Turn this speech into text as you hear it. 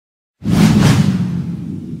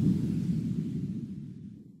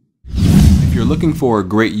Looking for a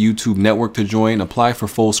great YouTube network to join? Apply for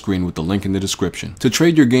Fullscreen with the link in the description. To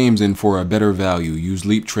trade your games in for a better value, use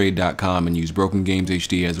leaptrade.com and use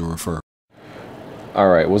BrokenGamezhd as a referral.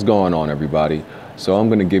 Alright, what's going on, everybody? So I'm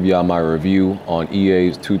going to give y'all my review on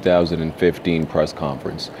EA's 2015 press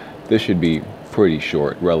conference. This should be pretty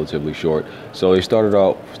short, relatively short. So they started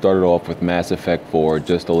off with Mass Effect 4,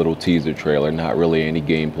 just a little teaser trailer, not really any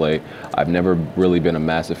gameplay. I've never really been a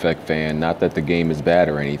Mass Effect fan, not that the game is bad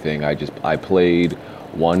or anything. I played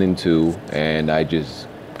 1 and 2 and I just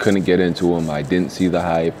couldn't get into them. I didn't see the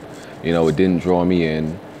hype, you know, it didn't draw me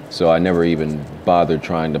in. So I never even bothered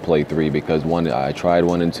trying to play 3 because I tried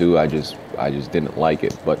 1 and 2, I just didn't like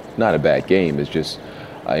it. But not a bad game, it's just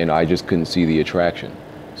you know, I just couldn't see the attraction.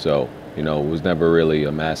 So, you know, was never really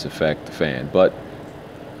a Mass Effect fan, but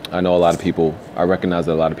I know a lot of people, I recognize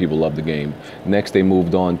that a lot of people love the game. Next, they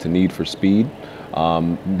moved on to Need for Speed.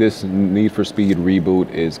 This Need for Speed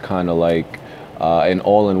reboot is kind of like an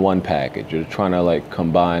all-in-one package. They're trying to like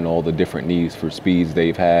combine all the different Needs for Speeds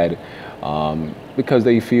they've had because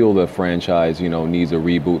they feel the franchise, you know, needs a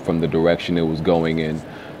reboot from the direction it was going in.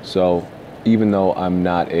 So even though I'm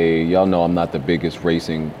not y'all know I'm not the biggest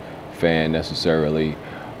racing fan necessarily,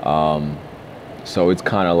 so it's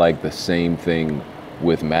kind of like the same thing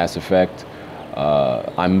with Mass Effect.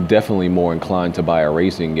 I'm definitely more inclined to buy a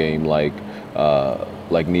racing game like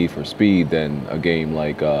Need for Speed than a game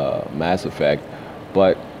like Mass Effect,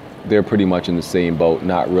 but they're pretty much in the same boat.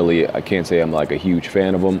 Not really, I can't say I'm like a huge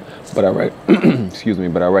fan of them, but excuse me,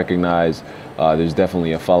 but I recognize there's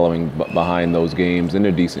definitely a following behind those games, and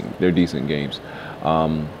they're decent games.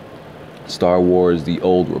 Star Wars: The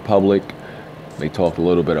Old Republic, they talked a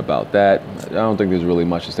little bit about that. I don't think there's really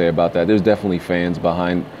much to say about that. There's definitely fans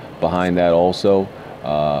behind that also.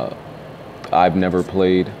 I've never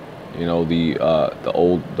played, you know, the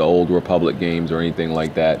old Republic games or anything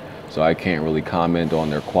like that, so I can't really comment on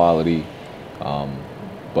their quality.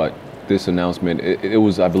 But this announcement, it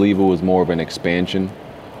was, I believe it was more of an expansion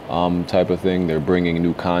type of thing. They're bringing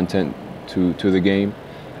new content to the game.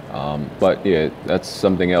 But yeah, that's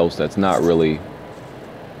something else that's not really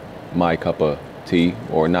my cup of tea,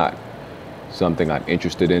 or not something I'm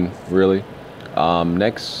interested in really.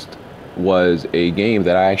 Next was a game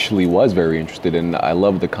that I actually was very interested in. I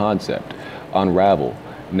love the concept, Unravel.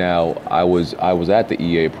 Now I was at the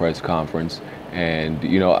EA press conference, and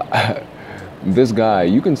you know, this guy,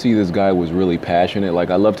 you can see this guy was really passionate. Like,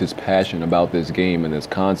 I loved his passion about this game and this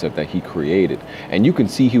concept that he created, and you can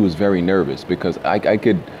see he was very nervous because I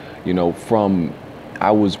could, you know, I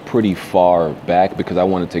was pretty far back because I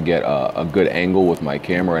wanted to get a good angle with my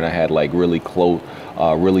camera, and I had like really close,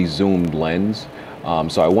 really zoomed lens.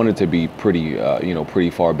 So I wanted to be pretty, you know, pretty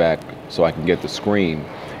far back so I can get the screen.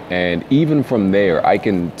 And even from there, I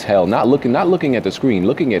can tell, not looking at the screen,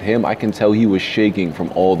 looking at him, I can tell he was shaking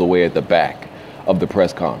from all the way at the back of the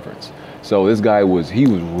press conference. So this guy he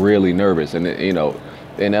was really nervous, and you know,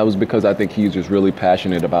 and that was because I think he's just really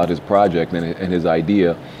passionate about his project and his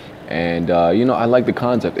idea. And you know, I like the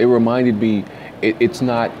concept. It reminded me, it's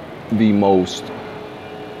not the most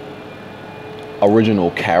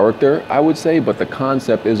original character, I would say, but the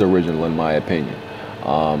concept is original in my opinion.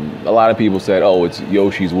 A lot of people said, oh, it's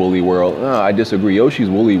Yoshi's Woolly World. No, I disagree. Yoshi's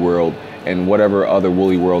Woolly World and whatever other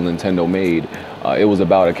Woolly World Nintendo made, it was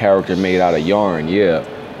about a character made out of yarn, yeah,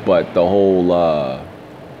 but the whole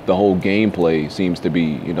gameplay seems to be,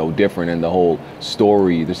 you know, different, and the whole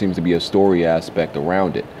story, there seems to be a story aspect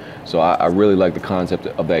around it. So I really like the concept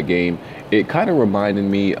of that game. It kind of reminded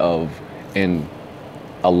me of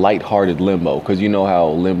a lighthearted Limbo, because you know how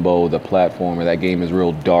Limbo, the platformer, that game is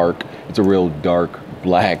real dark. It's a real dark,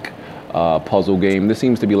 black puzzle game. This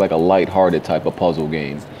seems to be like a lighthearted type of puzzle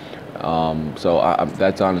game. So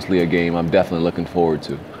that's honestly a game I'm definitely looking forward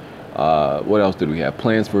to. What else did we have?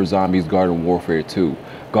 Plants vs. Zombies Garden Warfare 2.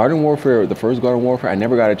 Garden Warfare, the first Garden Warfare, I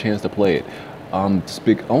never got a chance to play it.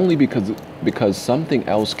 Only because something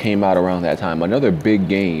else came out around that time. Another big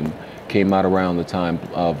game came out around the time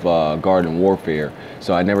of Garden Warfare,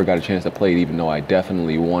 so I never got a chance to play it, even though I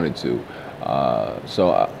definitely wanted to.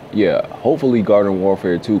 Yeah, hopefully Garden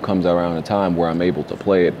Warfare 2 comes around a time where I'm able to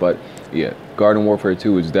play it. But yeah, Garden Warfare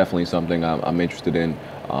 2 is definitely something I'm interested in.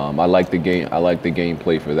 I like the game. I like the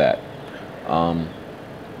gameplay for that.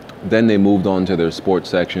 Then they moved on to their sports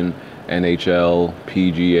section. NHL,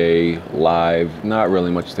 PGA, Live. Not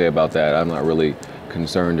really much to say about that. I'm not really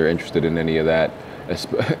concerned or interested in any of that.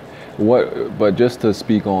 But just to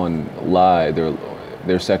speak on Live,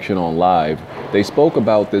 their section on Live, they spoke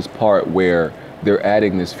about this part where they're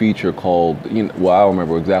adding this feature called, you know, well, I don't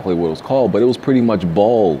remember exactly what it was called, but it was pretty much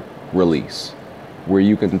ball release. where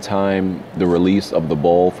you can time the release of the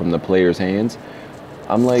ball from the player's hands.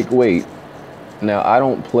 I'm like, wait, now I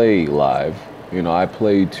don't play live. You know, I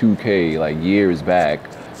played 2K like years back,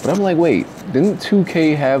 but I'm like, wait, didn't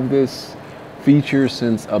 2K have this feature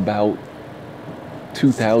since about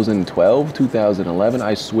 2012, 2011?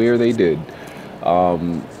 I swear they did.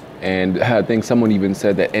 And I think someone even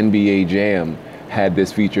said that NBA Jam had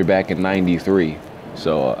this feature back in '93.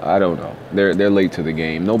 So I don't know. They're late to the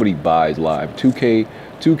game. Nobody buys live.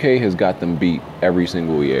 2K has got them beat every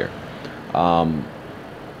single year.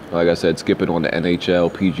 Like I said, skipping on the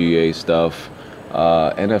NHL, PGA stuff,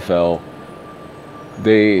 NFL.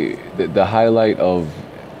 The highlight of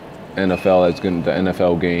NFL the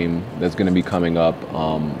NFL game that's going to be coming up,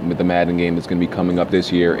 with the Madden game that's going to be coming up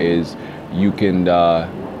this year, is you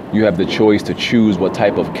have the choice to choose what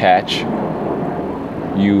type of catch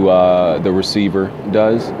the receiver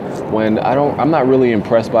does. When I'm not really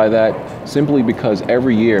impressed by that, simply because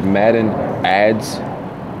every year Madden adds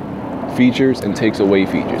features and takes away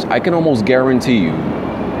features. I can almost guarantee you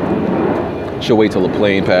she'll wait till the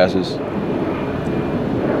plane passes.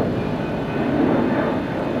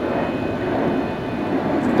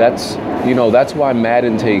 That's why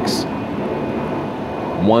Madden takes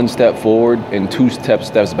one step forward and two steps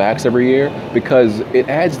back every year, because it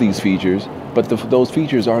adds these features, but those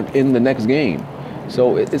features aren't in the next game.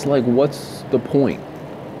 So it's like, what's the point?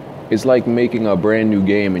 It's like making a brand new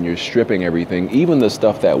game and you're stripping everything, even the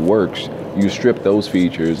stuff that works. You strip those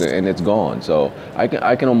features and it's gone. So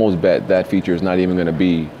I can almost bet that feature is not even going to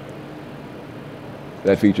be.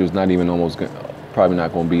 That feature is not even probably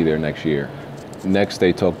not going to be there next year. Next,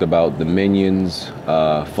 they talked about the Minions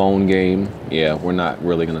phone game. Yeah, we're not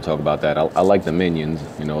really going to talk about that. I like the Minions,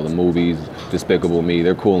 the movies, Despicable Me.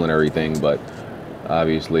 They're cool and everything, but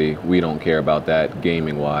obviously we don't care about that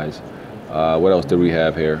gaming-wise. What else did we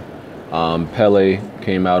have here? Pele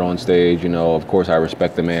came out on stage. Of course, I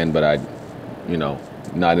respect the man, but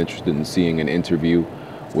not interested in seeing an interview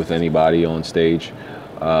with anybody on stage.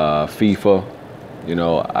 FIFA,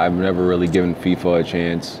 I've never really given FIFA a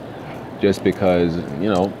chance, just because,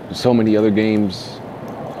 so many other games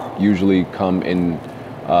usually come in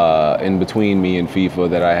between me and FIFA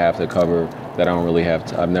that I have to cover, that I don't really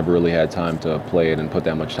have. I've never really had time to play it and put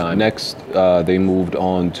that much time. Next, they moved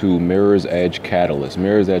on to Mirror's Edge Catalyst.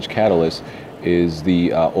 Mirror's Edge Catalyst is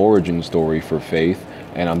the origin story for Faith,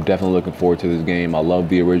 and I'm definitely looking forward to this game. I love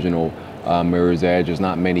the original Mirror's Edge. There's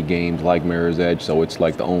not many games like Mirror's Edge, so it's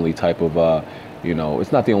like the only type of,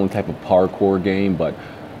 it's not the only type of parkour game, but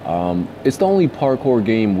it's the only parkour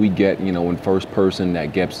game we get, in first person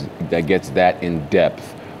that gets that in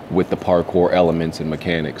depth with the parkour elements and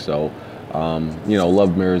mechanics. So,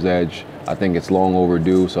 love Mirror's Edge. I think it's long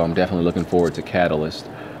overdue, so I'm definitely looking forward to Catalyst.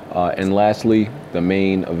 And lastly, the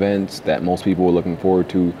main events that most people were looking forward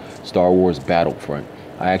to, Star Wars Battlefront.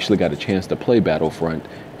 I actually got a chance to play Battlefront,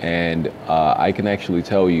 and I can actually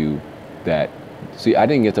tell you that, I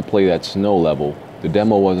didn't get to play that snow level. The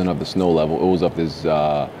demo wasn't of the snow level. It was of this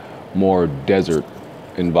more desert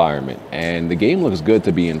environment. And the game looks good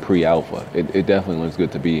to be in pre-alpha. It definitely looks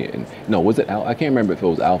good to be in. No, was it alpha? I can't remember if it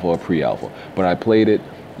was alpha or pre-alpha. But I played it.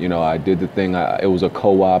 I did the thing. It was a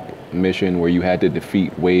co-op mission where you had to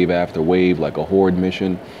defeat wave after wave, like a horde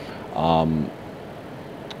mission. I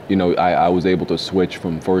was able to switch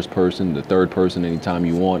from first person to third person anytime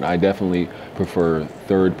you want. I definitely prefer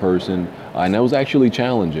third person. And that was actually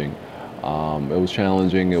challenging. It was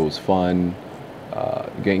challenging. It was fun.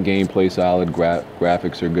 Gameplay solid.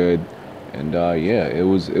 Graphics are good, and yeah, it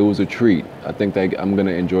was a treat. I think that I'm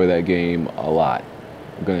gonna enjoy that game a lot.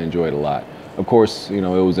 I'm gonna enjoy it a lot. Of course, it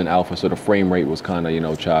was an alpha, so the frame rate was kind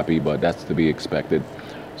of choppy, but that's to be expected.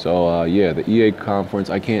 So yeah, the EA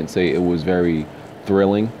conference, I can't say it was very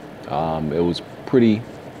thrilling. It was pretty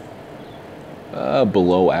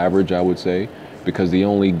below average, I would say, because the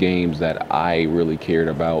only games that I really cared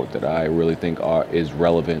about, that I really think is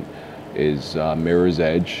relevant, is Mirror's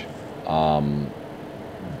Edge,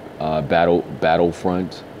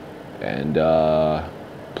 Battlefront, and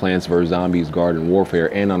Plants vs. Zombies Garden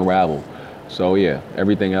Warfare, and Unravel. So yeah,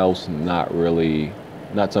 everything else not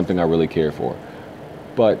something I really care for.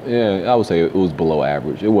 But yeah, I would say it was below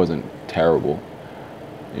average. It wasn't terrible,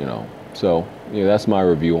 So yeah, that's my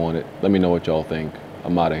review on it. Let me know what y'all think.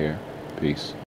 I'm out of here. Peace.